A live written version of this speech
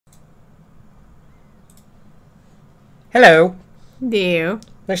Hello. No.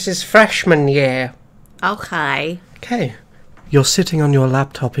 This is freshman year. Okay. Okay. You're sitting on your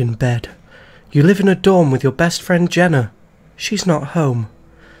laptop in bed. You live in a dorm with your best friend Jenna. She's not home.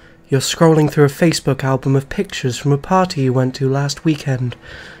 You're scrolling through a Facebook album of pictures from a party you went to last weekend,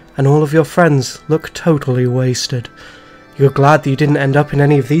 and all of your friends look totally wasted. You're glad that you didn't end up in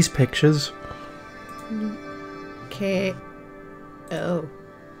any of these pictures. Okay. Oh.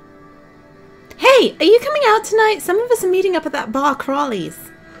 Hey, are you coming out tonight? Some of us are meeting up at that bar, Crawley's.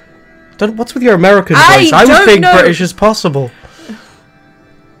 What's with your American voice? I'm being British as possible.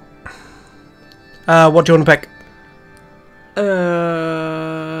 What do you want to pick?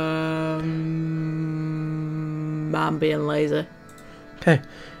 I'm being lazy. Okay.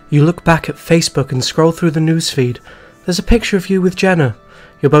 You look back at Facebook and scroll through the newsfeed. There's a picture of you with Jenna.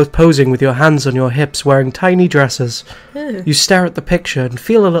 You're both posing with your hands on your hips wearing tiny dresses. Ew. You stare at the picture and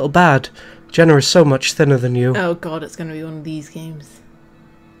feel a little bad. Jenna is so much thinner than you. Oh god, it's going to be one of these games.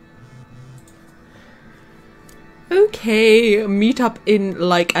 Okay, meet up in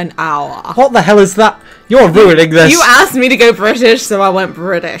like an hour. What the hell is that? You're ruining this. You asked me to go British, so I went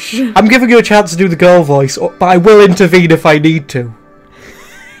British. I'm giving you a chance to do the girl voice, but I will intervene if I need to.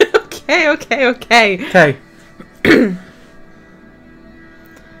 Okay. Okay.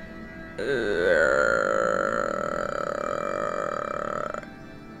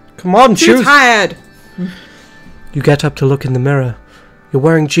 Come on, choose. Too tired. You get up to look in the mirror. You're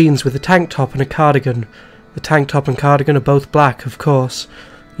wearing jeans with a tank top and a cardigan. The tank top and cardigan are both black, of course.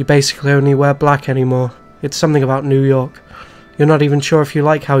 You basically only wear black anymore. It's something about New York. You're not even sure if you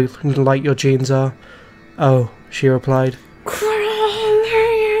like how light your jeans are. Oh, she replied.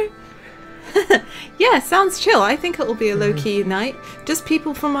 Yeah, sounds chill. I think it'll be a low-key night. Just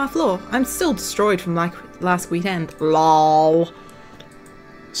people from our floor. I'm still destroyed from like last weekend. Lol.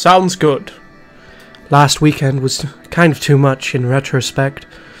 Sounds good. Last weekend was kind of too much in retrospect.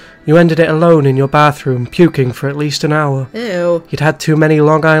 You ended it alone in your bathroom, puking for at least an hour. Ew. You'd had too many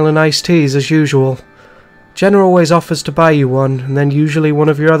Long Island iced teas as usual. Jenna always offers to buy you one, and then usually one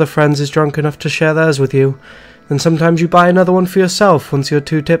of your other friends is drunk enough to share theirs with you. Then sometimes you buy another one for yourself once you're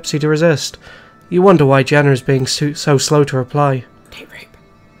too tipsy to resist. You wonder why Jenna is being so slow to reply. Date rape.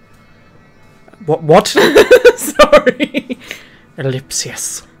 What? Sorry.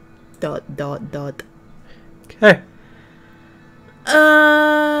 Ellipsis. ... Okay.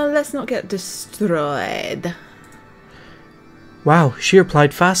 Let's not get destroyed. Wow, she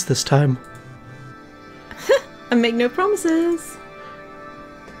replied fast this time. And make no promises.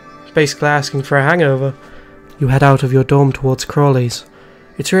 She's basically asking for a hangover. You head out of your dorm towards Crawley's.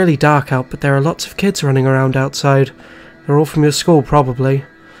 It's really dark out, but there are lots of kids running around outside. They're all from your school, probably.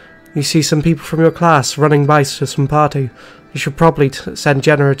 You see some people from your class running by to some party. You should probably send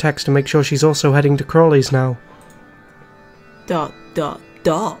Jenna a text to make sure she's also heading to Crawley's now. ... Who's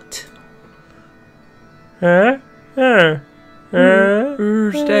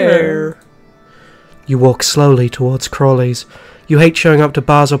there? You walk slowly towards Crawley's. You hate showing up to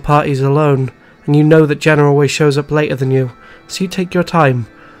bars or parties alone, and you know that Jenna always shows up later than you, so you take your time.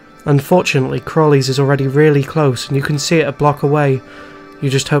 Unfortunately, Crawley's is already really close, and you can see it a block away. You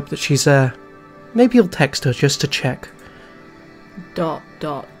just hope that she's there. Maybe you'll text her just to check. ...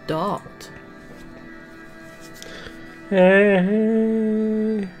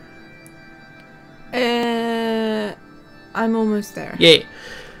 I'm almost there. Yeah.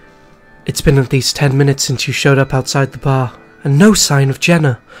 It's been at least 10 minutes since you showed up outside the bar, and no sign of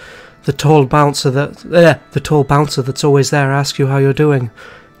Jenna. The tall bouncer that's always there asks you how you're doing.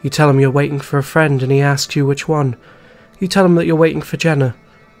 You tell him you're waiting for a friend, and he asks you which one. You tell him that you're waiting for Jenna.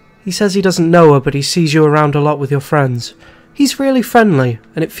 He says he doesn't know her, but he sees you around a lot with your friends. He's really friendly,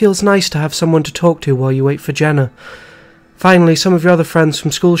 and it feels nice to have someone to talk to while you wait for Jenna. Finally, some of your other friends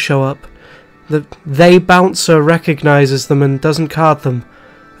from school show up. The bouncer recognises them and doesn't card them.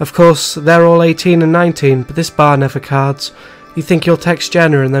 Of course, they're all 18 and 19, but this bar never cards. You think you'll text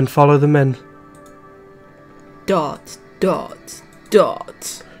Jenna and then follow them in. ... Dun dun dun!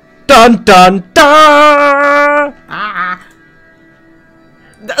 Ah.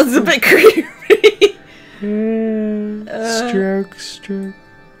 That was a bit creepy. Stroke.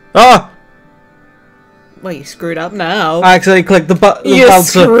 Ah! Well, you screwed up now. I accidentally clicked the button. You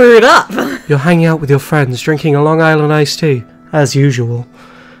bouncer. screwed up. You're hanging out with your friends, drinking a Long Island iced tea, as usual.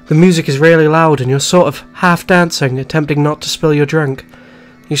 The music is really loud and you're sort of half dancing, attempting not to spill your drink.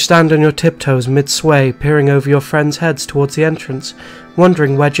 You stand on your tiptoes mid-sway, peering over your friends' heads towards the entrance,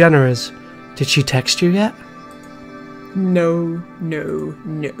 wondering where Jenna is. Did she text you yet? No.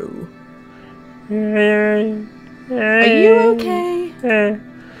 Are you okay?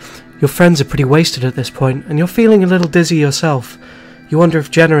 Your friends are pretty wasted at this point, and you're feeling a little dizzy yourself. You wonder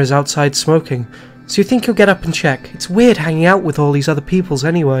if Jenna is outside smoking, so you think you'll get up and check. It's weird hanging out with all these other peoples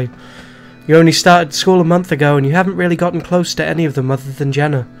anyway. You only started school a month ago, and you haven't really gotten close to any of them other than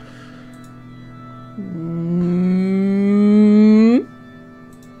Jenna.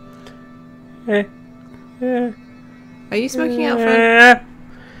 Are you smoking out front?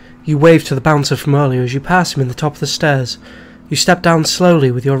 You wave to the bouncer from earlier as you pass him in the top of the stairs. You step down slowly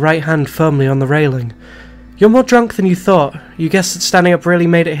with your right hand firmly on the railing. You're more drunk than you thought. You guess that standing up really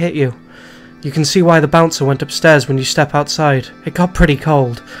made it hit you. You can see why the bouncer went upstairs when you step outside. It got pretty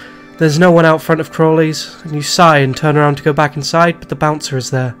cold. There's no one out front of Crawley's, and you sigh and turn around to go back inside, but the bouncer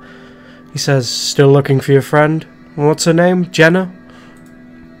is there. He says, "Still looking for your friend? What's her name? Jenna?" ...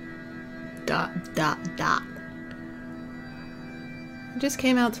 I just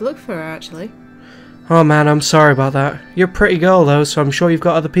came out to look for her, actually. "Oh man, I'm sorry about that. You're a pretty girl though, so I'm sure you've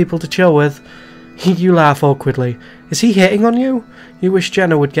got other people to chill with." You laugh awkwardly. "Is he hitting on you? You wish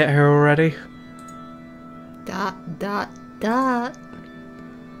Jenna would get here already." ...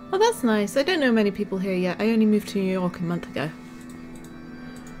 Oh, that's nice. I don't know many people here yet. I only moved to New York a month ago.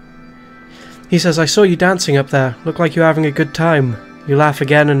 He says, "I saw you dancing up there. Look like you're having a good time." You laugh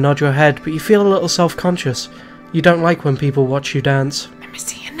again and nod your head, but you feel a little self-conscious. You don't like when people watch you dance. Let me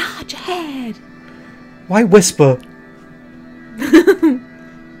see you nod your head. Why whisper?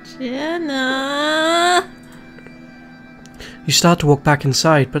 Jenna. You start to walk back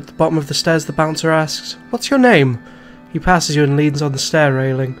inside, but at the bottom of the stairs the bouncer asks, "What's your name?" He passes you and leans on the stair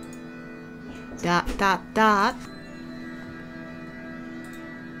railing. ... Yeah.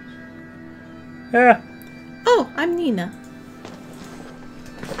 Oh, I'm Nina.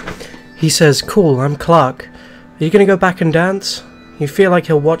 He says, "Cool, I'm Clark. Are you going to go back and dance?" You feel like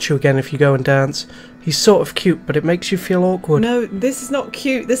he'll watch you again if you go and dance. He's sort of cute, but it makes you feel awkward. No, this is not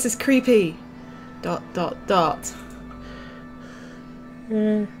cute. This is creepy. ... I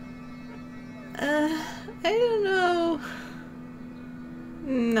don't know.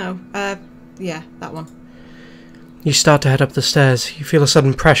 No, yeah, that one. You start to head up the stairs. You feel a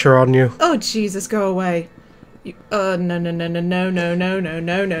sudden pressure on you. Oh, Jesus, go away. You, no.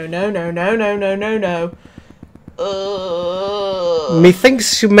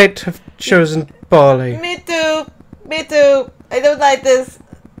 Methinks you might have chosen poorly. Me too. I don't like this.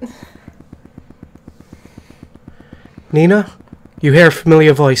 Nina? You hear a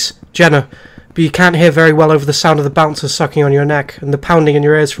familiar voice. Jenna. But you can't hear very well over the sound of the bouncer sucking on your neck and the pounding in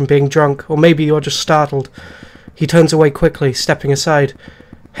your ears from being drunk, or maybe you're just startled. He turns away quickly, stepping aside.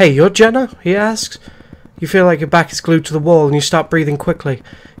 "Hey, you're Jenna?" he asks. You feel like your back is glued to the wall and you start breathing quickly.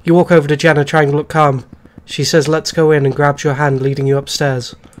 You walk over to Jenna trying to look calm. She says, "Let's go in," and grabs your hand, leading you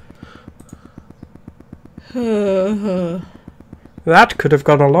upstairs. That could have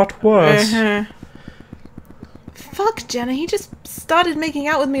gone a lot worse. Fuck, Jenna, he just started making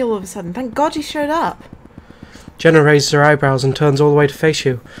out with me all of a sudden. Thank God you showed up. Jenna raises her eyebrows and turns all the way to face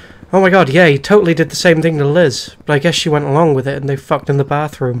you. "Oh my god, yeah, he totally did the same thing to Liz, but I guess she went along with it and they fucked in the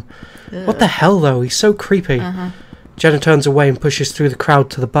bathroom." Ugh. What the hell, though? He's so creepy. Jenna turns away and pushes through the crowd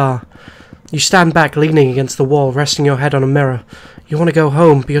to the bar. You stand back, leaning against the wall, resting your head on a mirror. You want to go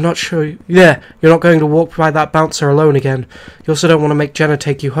home, but you're not sure... Yeah, you're not going to walk by that bouncer alone again. You also don't want to make Jenna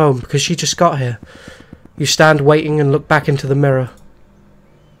take you home, because she just got here. You stand waiting and look back into the mirror.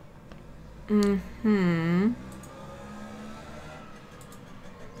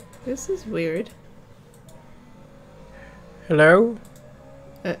 This is weird. Hello?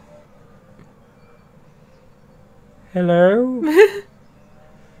 Hello?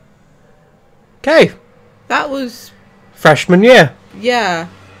 Okay. That was... freshman year. Yeah.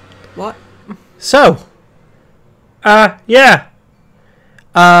 What? So. Yeah.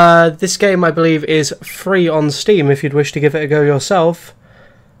 This game, I believe, is free on Steam if you'd wish to give it a go yourself.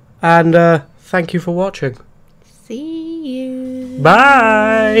 And, thank you for watching. See you.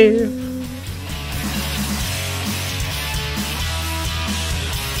 Bye!